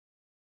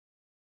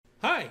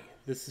Hi,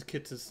 this is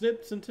Kits and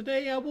Snips, and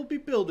today I will be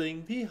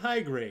building the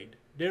high-grade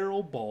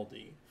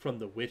Darilbalde from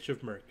the Witch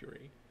of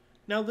Mercury.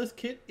 Now this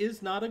kit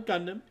is not a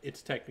Gundam,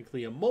 it's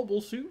technically a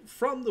mobile suit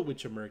from the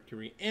Witch of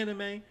Mercury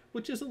anime,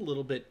 which is a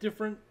little bit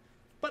different,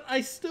 but I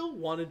still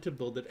wanted to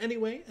build it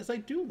anyway as I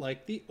do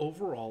like the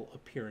overall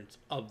appearance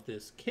of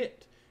this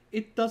kit.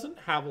 It doesn't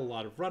have a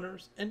lot of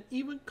runners and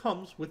even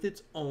comes with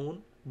its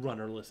own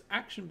runnerless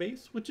action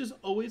base, which is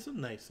always a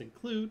nice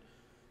include,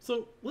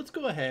 so let's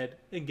go ahead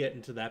and get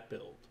into that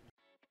build.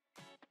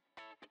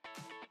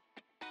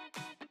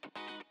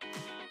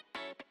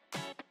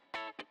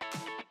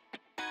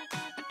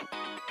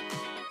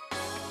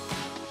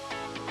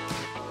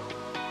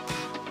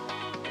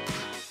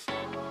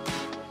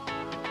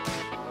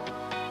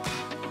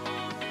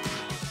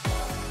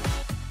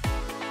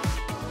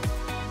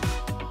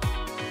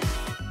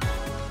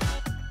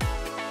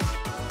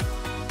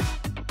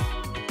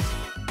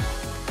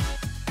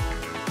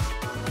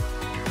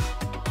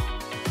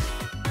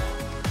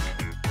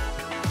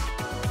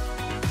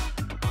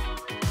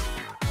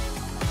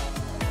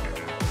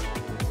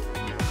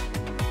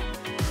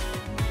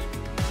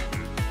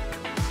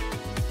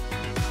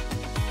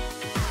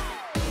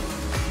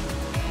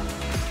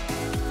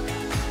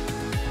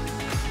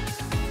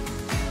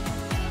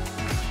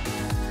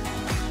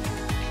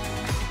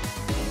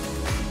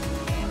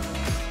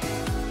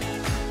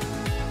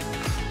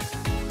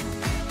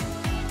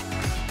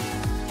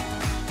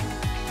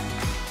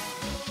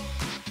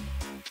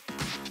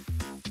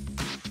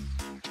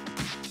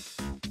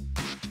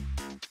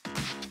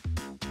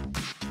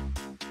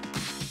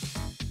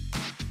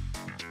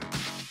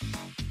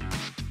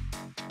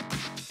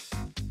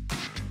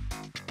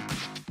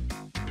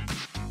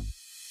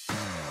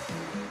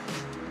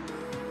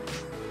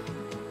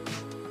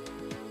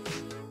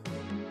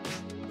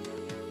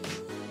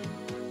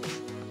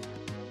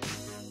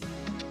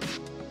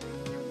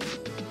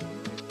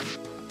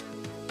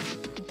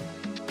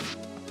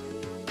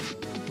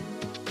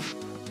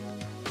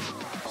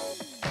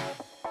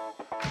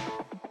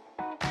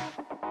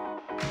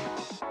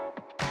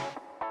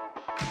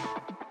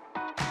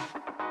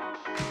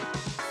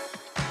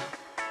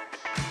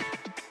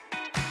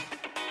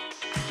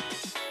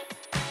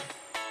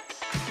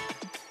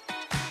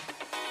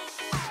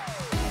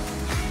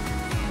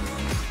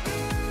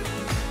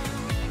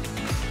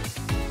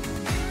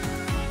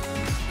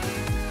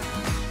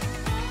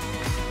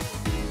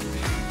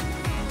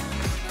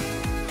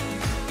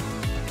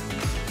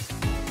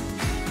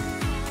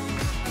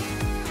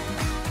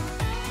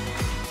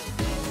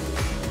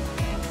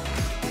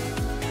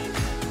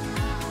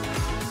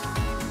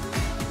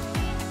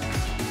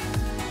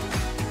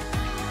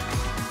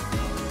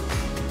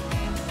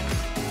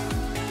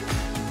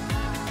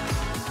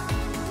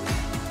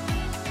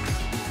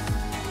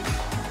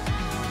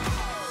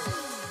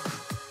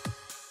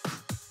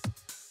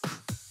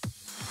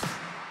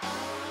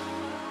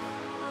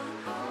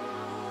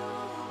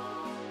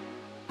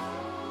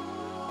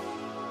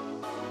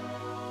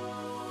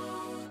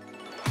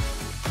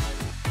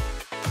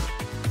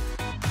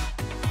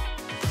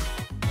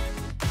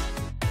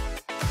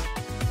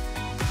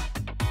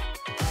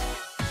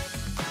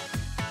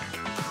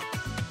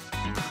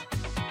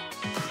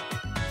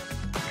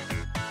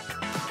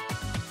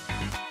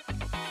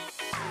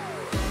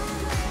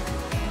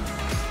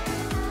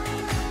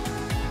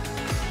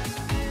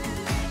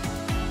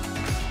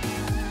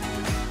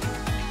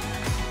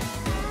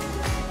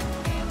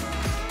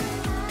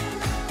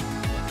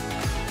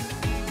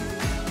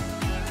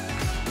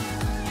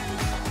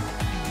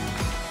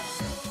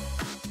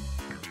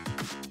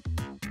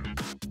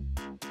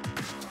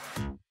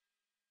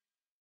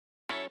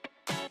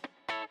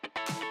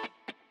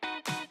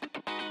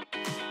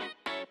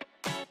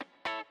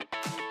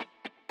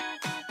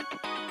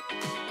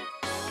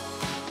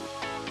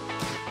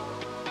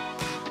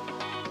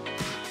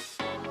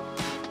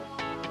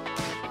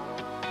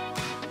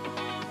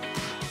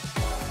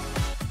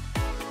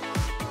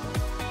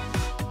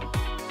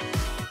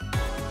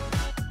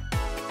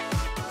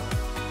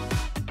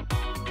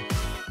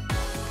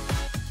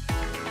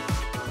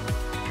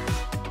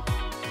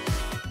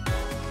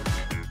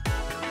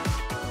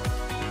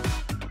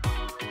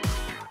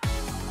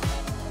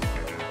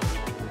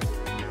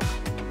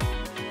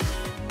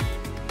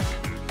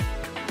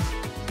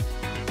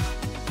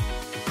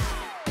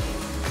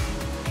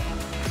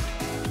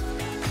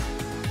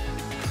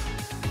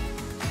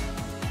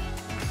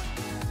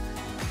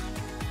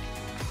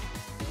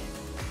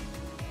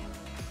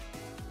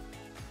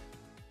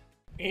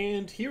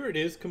 And here it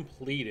is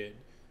completed.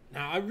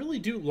 Now I really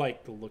do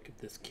like the look of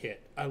this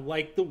kit. I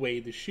like the way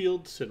the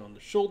shields sit on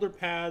the shoulder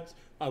pads.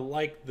 I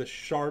like the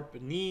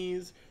sharp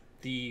knees,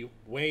 the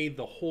way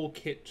the whole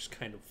kit just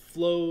kind of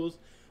flows.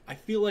 I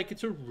feel like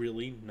it's a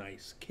really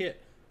nice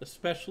kit,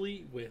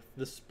 especially with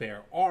the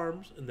spare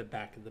arms in the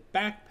back of the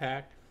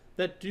backpack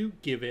that do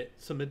give it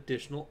some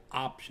additional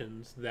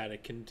options that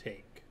it can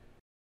take.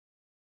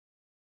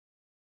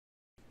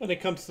 When it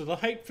comes to the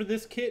height for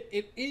this kit,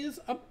 it is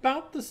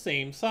about the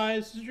same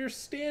size as your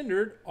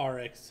standard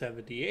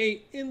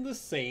RX-78 in the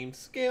same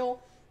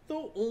scale,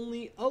 though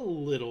only a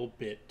little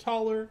bit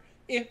taller,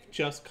 if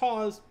just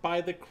caused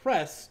by the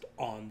crest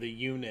on the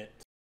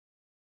unit.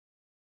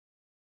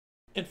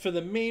 And for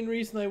the main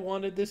reason I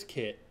wanted this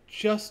kit,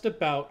 just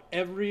about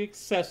every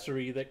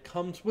accessory that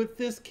comes with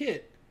this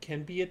kit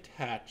can be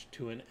attached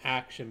to an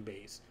action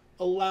base,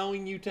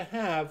 allowing you to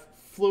have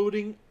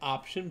floating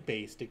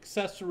option-based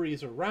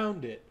accessories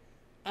around it,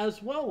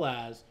 as well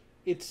as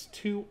its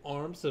two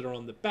arms that are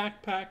on the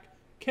backpack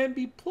can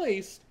be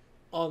placed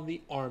on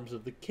the arms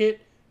of the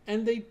kit,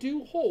 and they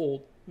do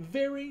hold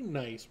very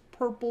nice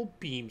purple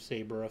beam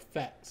saber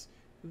effects.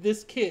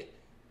 This kit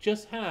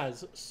just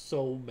has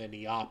so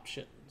many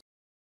options.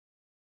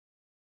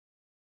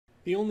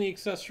 The only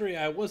accessory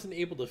I wasn't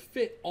able to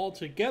fit all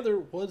together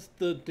was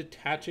the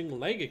detaching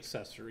leg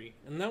accessory,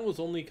 and that was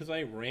only because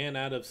I ran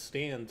out of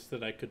stands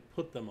that I could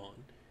put them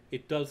on.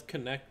 It does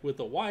connect with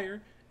a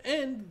wire,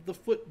 and the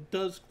foot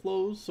does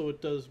close, so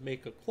it does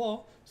make a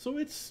claw, so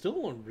it's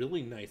still a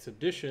really nice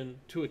addition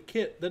to a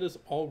kit that is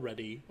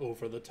already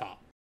over the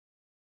top.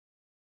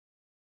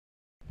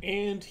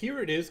 And here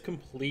it is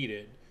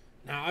completed.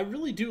 Now, I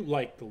really do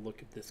like the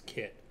look of this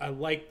kit. I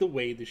like the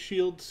way the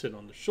shields sit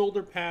on the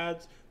shoulder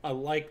pads. I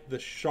like the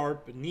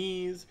sharp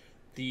knees,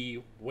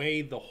 the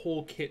way the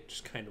whole kit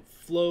just kind of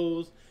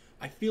flows.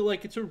 I feel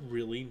like it's a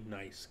really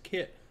nice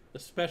kit,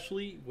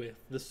 especially with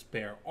the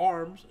spare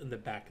arms in the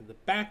back of the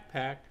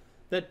backpack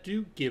that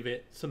do give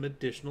it some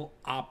additional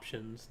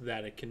options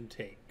that it can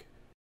take.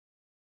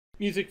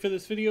 Music for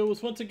this video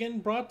was once again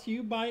brought to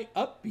you by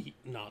Upbeat,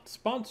 not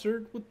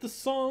sponsored, with the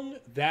song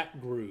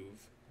That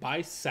Groove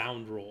by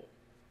Soundroll.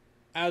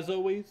 As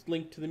always,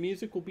 link to the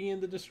music will be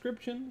in the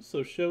description,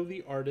 so show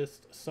the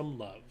artist some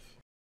love.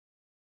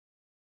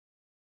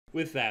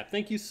 With that,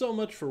 thank you so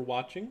much for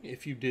watching.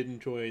 If you did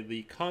enjoy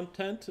the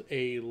content,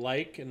 a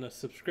like and a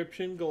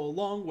subscription go a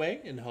long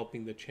way in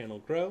helping the channel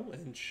grow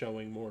and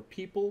showing more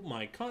people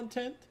my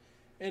content.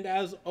 And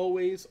as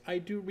always, I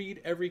do read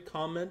every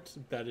comment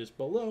that is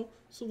below,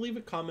 so leave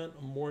a comment.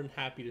 I'm more than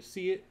happy to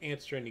see it,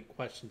 answer any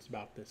questions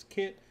about this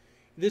kit.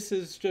 This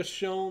has just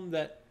shown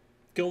that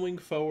going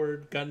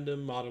forward,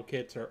 Gundam model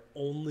kits are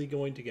only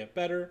going to get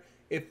better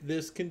if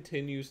this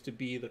continues to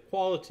be the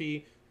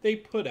quality they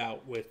put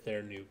out with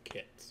their new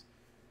kits.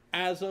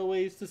 As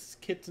always, this is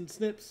Kits and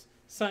Snips,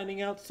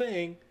 signing out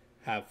saying,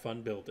 have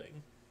fun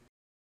building.